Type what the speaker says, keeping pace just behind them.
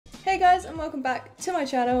guys, and welcome back to my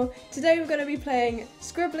channel. Today we're going to be playing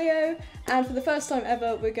Scribblio, and for the first time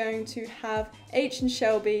ever we're going to have H and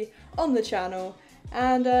Shelby on the channel.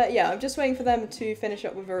 And yeah, I'm just waiting for them to finish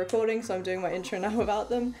up with a recording, so I'm doing my intro now without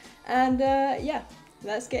them. And yeah,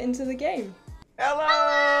 let's get into the game. Hello!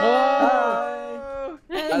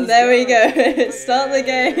 Hello! And there we go, start the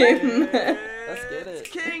game. Let's get it.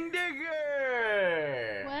 King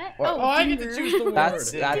Digger! What? Oh, I get to choose the word.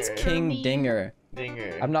 That's King Dinger.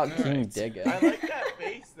 Dinger. I'm not King Digger. I like that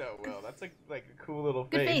face though, Will. That's like a cool little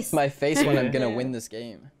face. Good face. It's my face when I'm gonna win this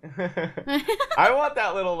game. I want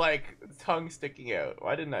that little like tongue sticking out.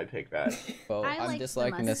 Why didn't I pick that? Well, I I'm like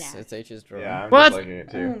disliking the this. mustache. It's H's drawing. Yeah, I'm What? disliking it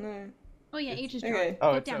Oh too. no. Oh yeah, H is Okay. drawing.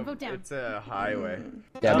 Oh, Vote down, vote down. It's a highway.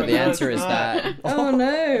 Yeah, but the No, answer it's is not. that. Oh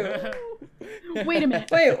no. Wait a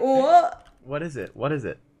minute. Wait, what? What is it? What is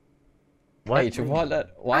it? What? H,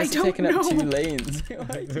 why is it don't taking up know. 2 lanes?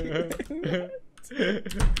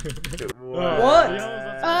 What?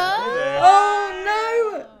 Oh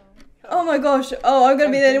no! Oh my gosh. Oh, I'm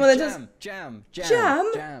gonna be the only one that does. Jam. That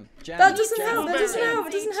doesn't help. That doesn't help.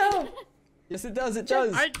 It doesn't help. Yes, it does. It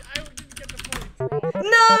does. I didn't get the point.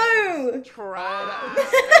 No!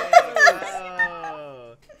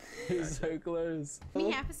 He's so close. Give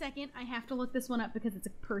me half a second. I have to look this one up because it's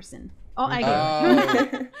a person. Oh, I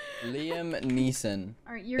get it. Liam Neeson.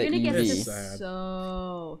 All right, you're the gonna get EV. this Sad.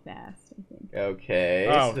 so fast. I think. Okay,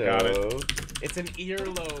 Oh, so got it. it's an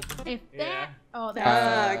earlobe. If that. Yeah. Oh,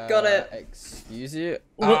 that. Got it. Excuse you.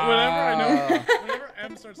 Whenever I know, whenever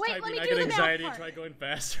M starts Wait, let typing, me I do get the mouth anxiety part. and try going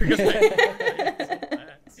faster because I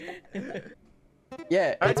so fast.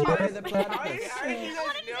 Yeah, it's part of the How platypus. do you guys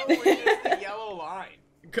know when it's the yellow line?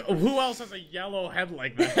 Who else has a yellow head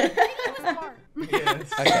like that?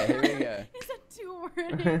 Yes. Okay, here we go. It's a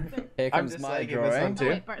 2-word answer. Here I'm comes just my liking this one drawing. too. Oh,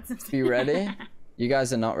 wait, Bart Simpson. You ready? You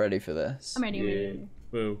guys are not ready for this. I'm ready. I'm ready, I'm ready.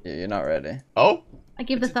 Boo. Yeah, you're not ready. Oh? I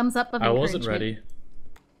give the thumbs up of I wasn't encouragement.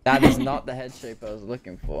 ready. That is not the head shape I was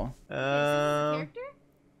looking for. Character?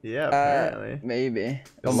 Yeah, apparently. Maybe.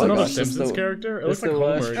 Is my it not a gosh, that's Simpsons the- character? It that's looks like the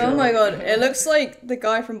worst Homer. joke. Oh my god, it looks like the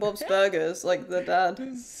guy from Bob's Burgers, like the dad.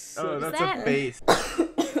 Oh, that's that- a face.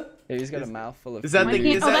 Yeah, he's got a mouthful of. Is that My the? hand-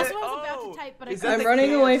 Is oh, that, that's what I was about to type, but I is that I'm the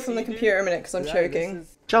running away KFC from the dude? computer a minute because I'm choking.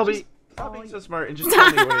 Shelby, stop being so smart and just tell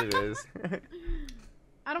me what it is.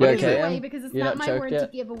 I don't You want to okay, give away Em? because it's You're not not my choked word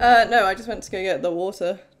yet? to give away. No, I just went to go get the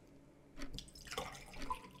water.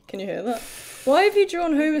 Can you hear that? Why have you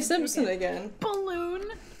drawn Homer Simpson again? Balloon.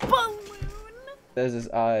 There's his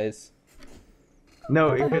eyes. No,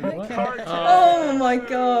 it could. Oh my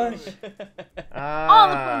gosh. All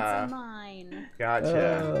the points are mine.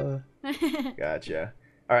 Gotcha. Gotcha.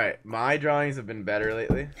 All right, my drawings have been better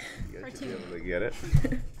lately. You guys should be able to get it.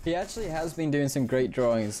 He actually has been doing some great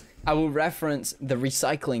drawings. I will reference the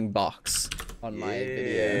recycling box on my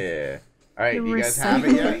video. Yeah. All right, do you guys have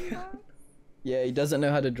it yet? Yeah, he doesn't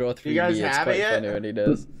know how to draw 3D. You guys it's have quite it yet? funny when he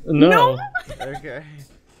does. No. Okay.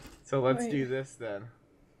 So let's Wait. do this then.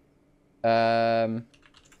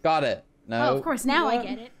 Got it. No. Oh, of course, now What? I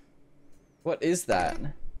get it. What is that?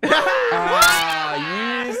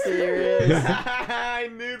 Ah, you serious? I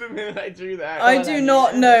knew the minute I drew that. I do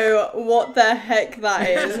not know what the heck that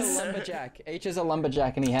H is a is. lumberjack. H is a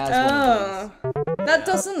lumberjack and he has one of Oh. That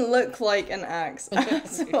doesn't look like an axe at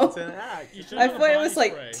It's all. an axe. You should I have thought it body was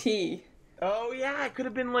like spray. tea. Oh yeah, it could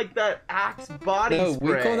have been like that axe body these. No,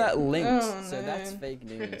 spray. we call that links, Oh, so no. that's fake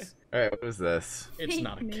news. All right, what was this? It's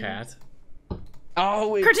not a cat.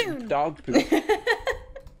 Oh, it's Cartoon. dog poop.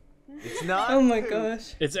 It's not. Oh my poop.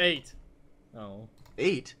 gosh. It's 8. Oh.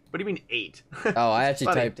 8? What do you mean 8? Oh, I actually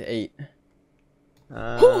funny. typed 8.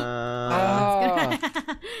 Oh,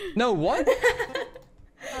 No, what?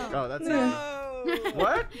 that's No. it.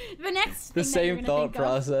 What? The next The thing that you're same gonna thought think of-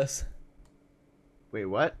 process. Wait,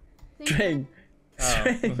 what? String. Oh.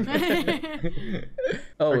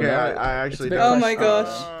 Oh, Okay, no. I actually It's a bit don't. Oh my questionable.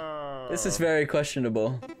 gosh. This is very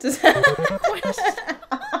questionable.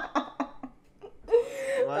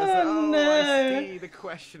 Oh, no. I see the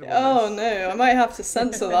questionable. Oh no, I might have to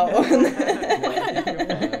censor that one.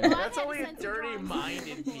 That's only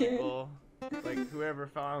dirty-minded people. Like whoever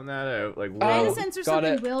found that out. Like, I had Oh, to censor got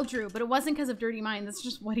something it. Will drew, but it wasn't because of Dirty Mind. That's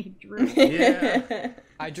just what he drew. Yeah.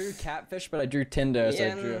 I drew catfish, but I drew Tinder, so I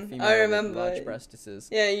Yeah, drew a I female with remember. large breastises.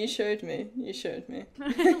 Yeah, you showed me. You showed me.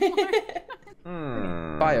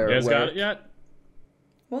 Hmm. Fire. You guys got work. it yet?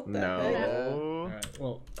 What the heck? No. Alright,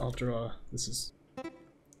 well, I'll draw. This is.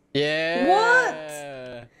 Yeah. What?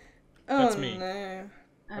 Oh That's me. no.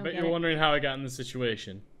 I bet you're wondering how I got in this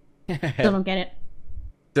situation. Still don't get it.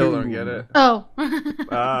 Still don't get it. Oh. Oh.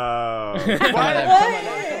 Come on, Why, Em, come on,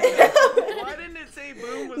 Em, come on, Em. why didn't it say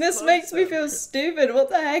boom was This makes me feel stupid. What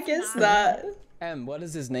the heck is that? What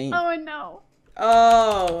is his name? Oh no.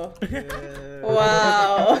 Oh.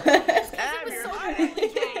 Wow. You're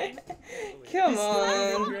hiding. Come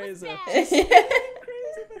on. Graser.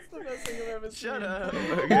 Shut up.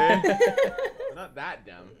 Okay. We're not that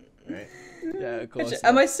dumb, right? Yeah, of course.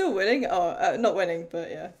 Am I still winning? Oh, not winning, but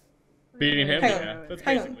yeah. Beating him, Hang on. yeah. That's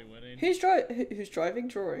Hang on. basically winning. Who's driving?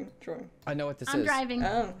 Drawing. I know what this I'm is. driving.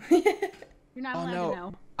 Oh. You're not Oh allowed no. to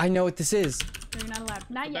know. I know what this is. No, you're not allowed.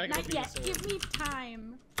 Not yet. back Not will be yet. the Give sword. me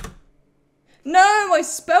time. No, I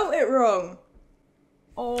spelt it wrong.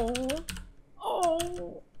 Oh.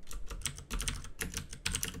 Oh.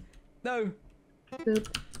 No.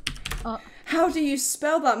 Boop. Oh. How do you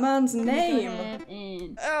spell that man's Go name? ahead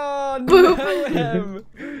and... Oh no.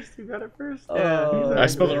 First, you got it first. Oh. Yeah, I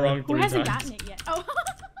spelled it wrong Who 3 hasn't times. gotten it yet? Oh.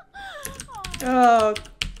 Oh,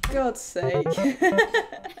 God's sake.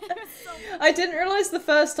 I didn't realise the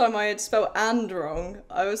first time I had spelled and wrong.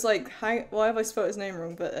 I was like, why have I spelled his name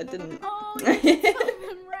wrong? But I didn't. Oh, you spelled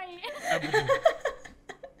them right.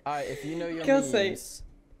 Alright, if you know your God's memes, sake.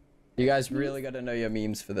 you guys really gotta know your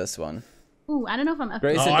memes for this one. Ooh, I don't know if I'm up.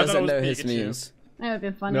 Grayson Oh, I thought doesn't it was know his Pikachu. memes. That would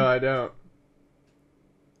be funny. No, I don't.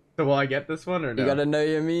 So will I get this one or no? You gotta know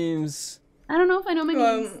your memes. I don't know if I know my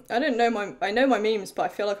names. I don't know I know my memes, but I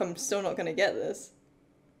feel like I'm still not gonna get this.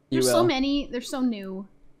 You There's will. so many. They're so new.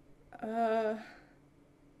 Alright,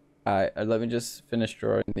 let me just finish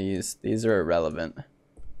drawing these. These are irrelevant.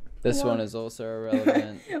 This What? one is also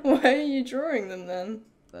irrelevant. Why are you drawing them then?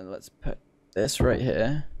 Then let's put this right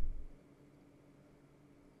here.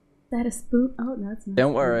 Is that a spoon? Oh, no, it's not.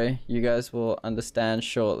 Don't worry, you guys will understand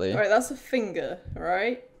shortly. Alright, that's a finger,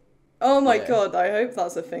 alright? Oh my Yeah. god, I hope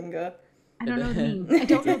that's a finger. I don't know the meme. I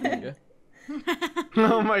don't know the meme.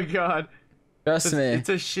 Oh my god. Trust me. It's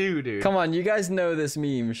a shoe, dude. Come on, you guys know this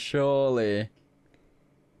meme, surely.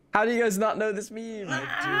 How do you guys not know this meme?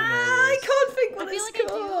 I can't think what I feel it's like I do.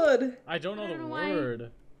 called. I don't know I don't the know why.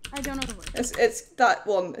 word. I don't know the word. It's that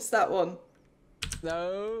one. It's that one.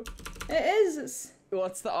 No. It is. It's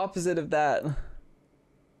What's the opposite of that?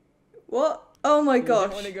 what? Oh my You don't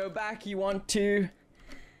gosh. want to go back. You want to.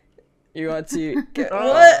 You want to.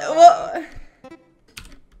 What?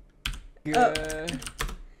 Go.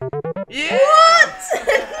 Yeah!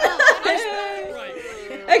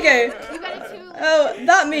 Okay. You got it too. Oh,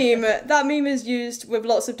 that meme is used with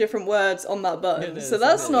lots of different words on that button, It is, so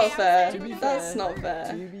that's it not is. fair. To be That's fair, not fair.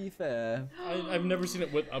 To be fair, I've never seen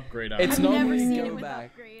it with upgrade on. it's I've not never when seen you it go with back,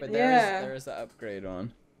 upgrade. but Yeah. there is an upgrade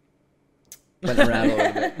on. Went around a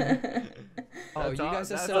little bit. Oh, That's you all-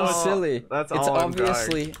 guys are that's so all- silly. that's It's all I'm drawing.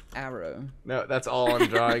 obviously arrow. No, that's all I'm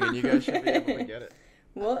drawing, and you guys should be able to get it.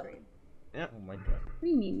 What? Oh my god. What do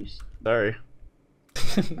you mean? Sorry. Oh,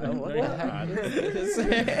 what No, the you're heck not. is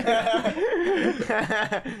this?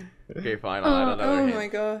 Okay, fine. I'll add another Oh hint. my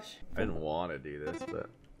gosh. I didn't want to do this, but.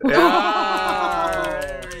 Yeah,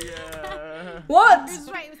 there we go. What? It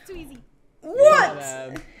was right. It was too easy. What?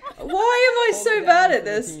 Man. Why am I Hold so it bad down at for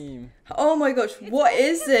the this? team. Oh my gosh, what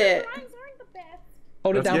is it? Rhymes aren't the best.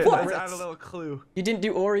 Hold it Let's down get- for let's the add a Brits. little clue. You didn't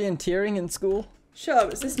do orienteering in school? Shut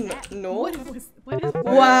up, is this What north? what is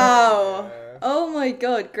Wow. Oh my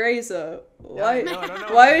god, Graser. Why, no, I don't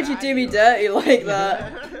know why how would you bad do me you are. dirty like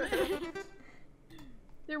that?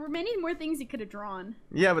 There were many more things you could have drawn.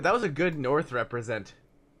 Yeah, but that was a good North represent.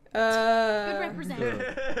 Good represent.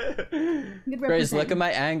 Good Grace, represent. look at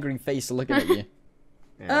my angry face looking at you.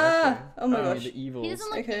 Oh my Oh, gosh. the evils. He doesn't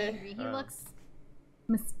look Okay. angry. He looks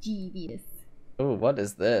mischievous. Oh, what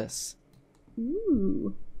is this?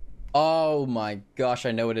 Ooh. Oh my gosh,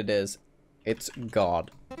 I know what it is. It's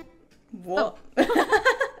God. What? Wait,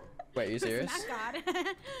 are you serious? Not God.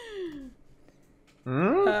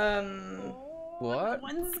 Hmm? What?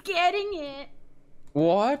 One's getting it.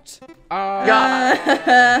 What? Look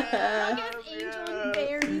at Angel and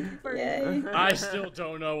Barry first. Yay. I still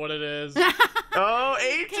don't know what it is. Oh,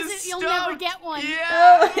 H Because is you'll stumped. never get one. Yeah.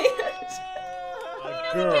 Oh my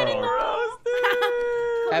gosh. A girl.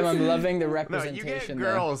 Em, I'm loving the No, you representation get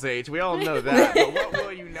there. girls, H. We all know that. But what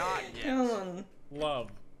will you not get? Come on. Love.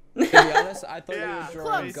 To be honest, I thought Yeah, you were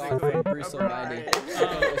drawing God from Bruce Almighty.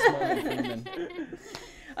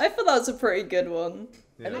 I thought that was a pretty good one.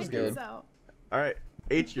 That I is think good. so. All right,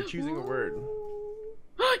 H. You're choosing a word.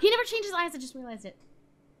 He never changed his eyes. I just realized it.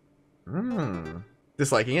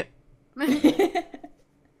 Disliking it.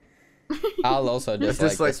 I'll also That's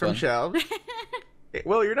dislike dislike this from one. Shell.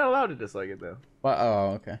 Well, you're not allowed to dislike it though. What?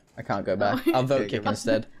 Oh, okay. I can't go back. I'll vote kick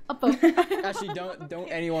instead. Up vote. Actually, don't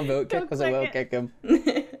anyone vote kick Don't because I will click kick him.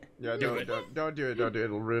 Yeah, Do it. don't do it. Don't do it.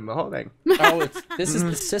 It'll ruin the whole thing. Oh, this is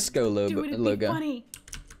the Cisco Dude, it'd be logo. funny.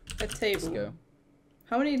 A table. Cisco.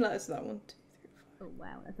 How many letters is that one? Oh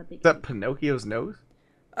wow, that's a big Is that one. Pinocchio's nose?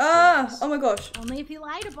 Ah! Oh my gosh. Only if you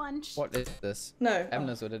lied a bunch. What is this? No. Em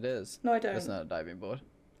knows what it is. No, I don't. That's not a diving board.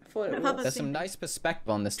 I thought it I thought was. There's some nice perspective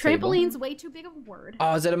on this table. Trampoline's way too big of a word.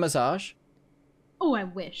 Oh, is it a massage? Oh, I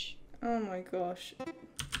wish. Oh my gosh.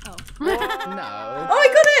 Oh. No. Oh, I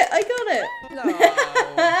got it! I got it!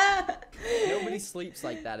 No. Nobody sleeps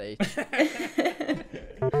like that age.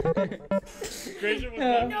 Graser was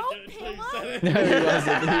Yeah. not gonna get it until you said it. No, he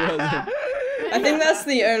wasn't. He wasn't. I think that's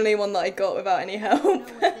the only one that I got without any I don't help.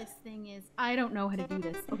 know what this thing is. I don't know how to do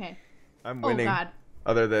this. Okay. I'm Oh winning. god.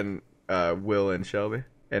 Other than Will and Shelby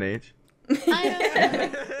and H.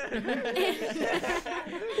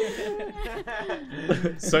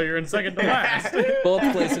 So you're in second to last. Both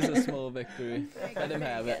places a small victory. Let him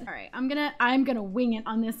have it. All right, I'm gonna wing it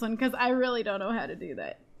on this one because I really don't know how to do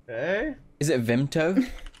that. Hey? Is it Vimto?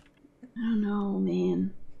 I don't know,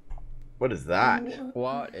 man. What is that?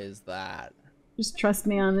 What is that? Just trust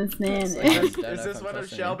me on this, man. It's like I don't Is know if this I'm one of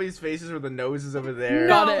trusting you. Shelby's faces where the nose is over there?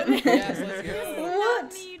 Got No. it. Yes, let's go.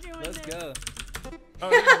 What? Me doing Let's this. go. Oh,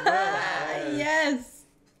 this is Will. Yes!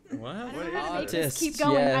 What? I don't What know how to make this Artists, keep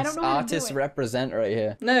going. yes, I don't know how to do artists it. represent right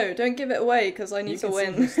here. No, don't give it away because I need You to can see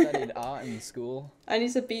who win. studied art in school. I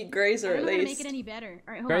need to beat I Graser don't at know how to make least. it any better.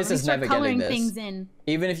 All right, hold Grace on. Let me is start never getting coloring this. things in.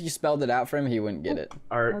 Even if you spelled it out for him, he wouldn't get it.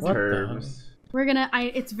 Art What the terms. We're gonna.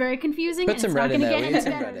 It's very confusing, Put and some it's not red in gonna there. get We need any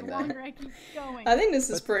some better red in the there. longer I keep going. I think this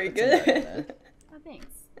is pretty Put some red in good. there. Oh, thanks.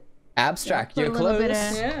 Abstract, Put a you're little close. bit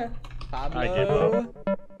of- Yeah. Pablo. I give up.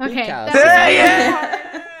 Okay. Picasso. That was Hey,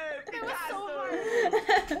 yeah! That was so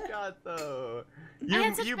Picasso. I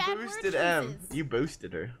had such You bad boosted word M. choices. You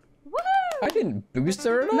boosted her. Woo! I didn't boost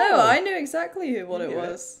her at all. No, I knew exactly what it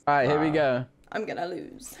was. Alright, here we Wow. go. I'm gonna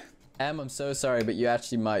lose. Em, I'm so sorry, but you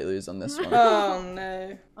actually might lose on this one. Oh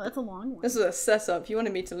no. Oh, that's a long one. This is a setup. You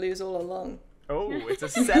wanted me to lose all along. Oh, it's a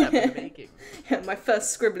setup in the making. My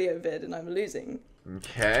first Scribblio vid and I'm losing.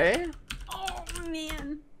 Okay. Oh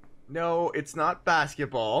man. No, it's not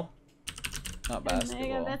basketball. Not I got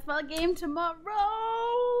basketball. that spell game tomorrow.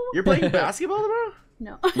 You're playing basketball tomorrow?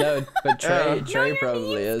 No. No, but Trey, Oh. Know Trey your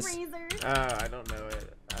probably memes, is. Fraser. I don't know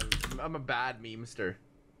it. I'm a bad memester.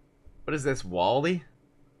 What is this, Wally?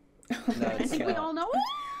 No, I it's think we not. all know.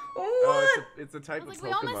 Oh, it's a I type was of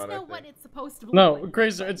like, we almost Pokemon, I know think. what it's supposed to look No, like.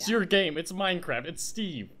 Graser, it's Yeah. your game. It's Minecraft. It's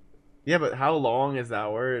Steve. Yeah, but how long is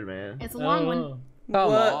that word, man? It's a long one. Oh.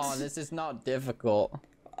 Come What? on, this is not difficult.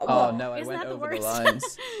 Oh What? no, I Isn't went that the over the worst?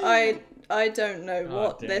 lines. I don't know Oh,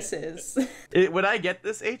 what damn this is. Would I get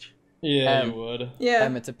this, H? Yeah, Um, you would. Yeah.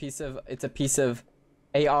 It's a piece of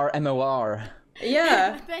ARMOR.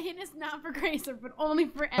 Yeah. The hint is not for Gracer, but only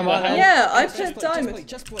for Come Emma. on, Yeah, I Just put wait, diamond.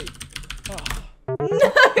 Just wait. No!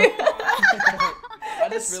 I I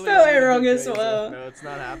just really spelled it wanted to wrong be as Graser. well. No, it's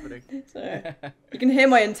not happening. So, you can hear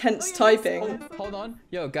my intense Oh, yeah, typing. Hold on.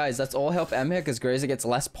 Yo, guys, let's all help Em here because Grazer gets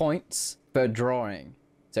less points for drawing.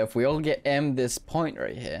 So if we all get Em this point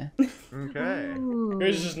right here. Okay. Ooh.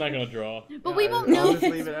 Graser's just not gonna draw. But we won't I'll know just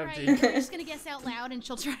if leave it's it right. empty. We're just gonna guess out loud, and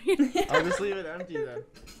she'll try it. I'll just leave it empty then.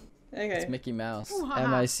 It's Okay. Mickey Mouse. Ooh, haha.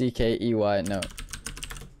 M-I-C-K-E-Y. No.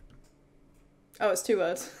 Oh, it's 2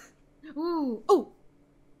 words. Ooh, ooh,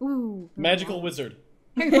 ooh. Magical wizard.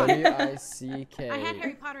 Harry Potter. W-I-C-K-E-D. I had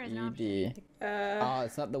Harry Potter as an option. Oh,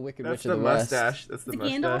 it's not the Wicked That's Witch of the the West. mustache. That's the The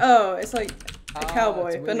Gandalf? mustache. Oh, it's like a Ah, cowboy,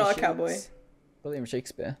 it's but not a Willie cowboy. Shakes. William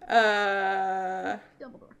Shakespeare. Dumbledore.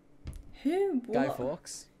 Who? Guy What?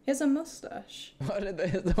 Fawkes. He has a mustache. What are they?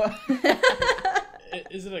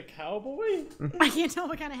 Is it a cowboy? I can't tell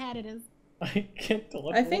what kind of hat it is. I can't tell.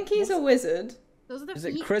 I think he's a wizard. Those are the Is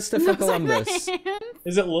it feet. Christopher Looks like the Columbus? hands.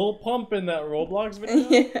 Is it Lil Pump in that Roblox video?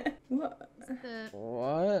 Yeah. What? The-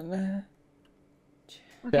 What?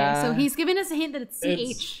 Okay, so Da- he's giving us a hint that it's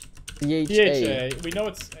It's- CH. D-H-A. DHA. We know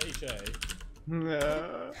it's HA.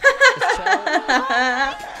 No.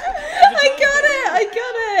 I got it! I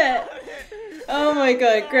got it! Oh my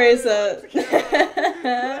god, Grazer.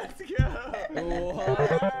 Let's go.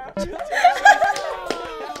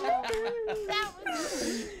 That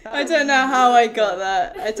was I don't know how I got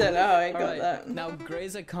that. I don't know how I got Alright, that. now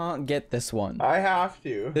Grazer can't get this one. I have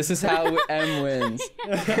to. This is how M wins.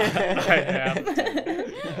 I have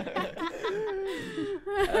to.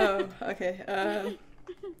 Oh, okay.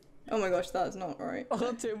 Oh my gosh, that's not right.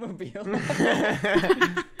 Automobile.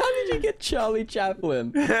 How did you get Charlie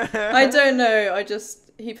Chaplin? I don't know.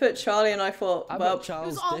 He put Charlie and I thought, I well, bet it was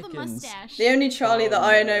Charles all the Dickens. mustache. the only Charlie that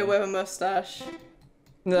I know no. with a mustache.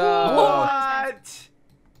 No. What?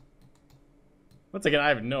 Once again, I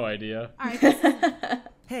have no idea. Alright, this is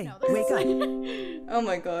Hey, No, that's- wake up. Oh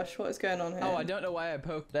my gosh, what is going on here? Oh, I don't know why I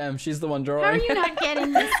poked them. She's the one How are drawing. you not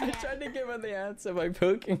getting this I yet? tried to give her the answer by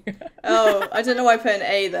poking her. Oh, I don't know why I put an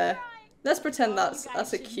A there. Let's pretend that's you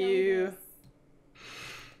guys a should know Q. this.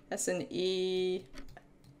 That's an E.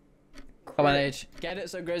 Come on, H. Get it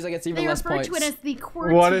so Grazer gets even They less refer points. to it as the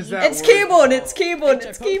QWERTY. What is that? It's word keyboard, it's called? keyboard, H, I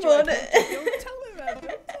it's poked you, I keyboard. poked you. Don't tell him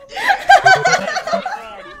that.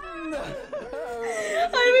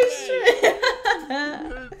 I was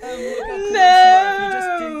If you just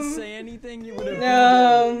didn't No. say anything, you would have.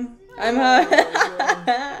 No. I'm hurt.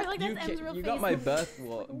 I feel like You, that's M's real you face. got my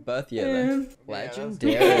birth year then. Yeah.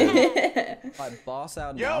 Legendary. My boss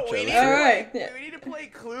out Yo, Nacho. we need, let's to All do it. right, play, yeah. we need to play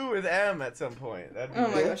Clue with M at some point. That'd be Oh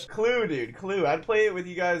my good. gosh. Clue, dude, Clue. I'd play it with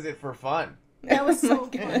you guys for fun. That was so Oh my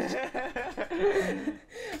good. gosh.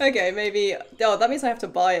 Okay, maybe. Oh, that means I have to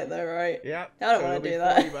buy it though, right? Yeah. I don't so wanna it'll be do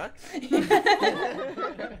that.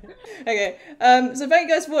 $40. Okay, so thank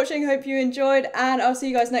you guys for watching. Hope you enjoyed, and I'll see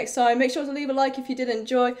you guys next time. Make sure to leave a like if you did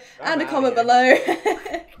enjoy, and a outta comment here. below.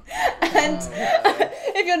 And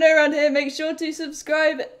if you're new around here, make sure to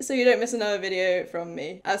subscribe so you don't miss another video from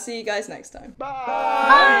me. I'll see you guys next time.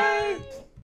 Bye. Bye.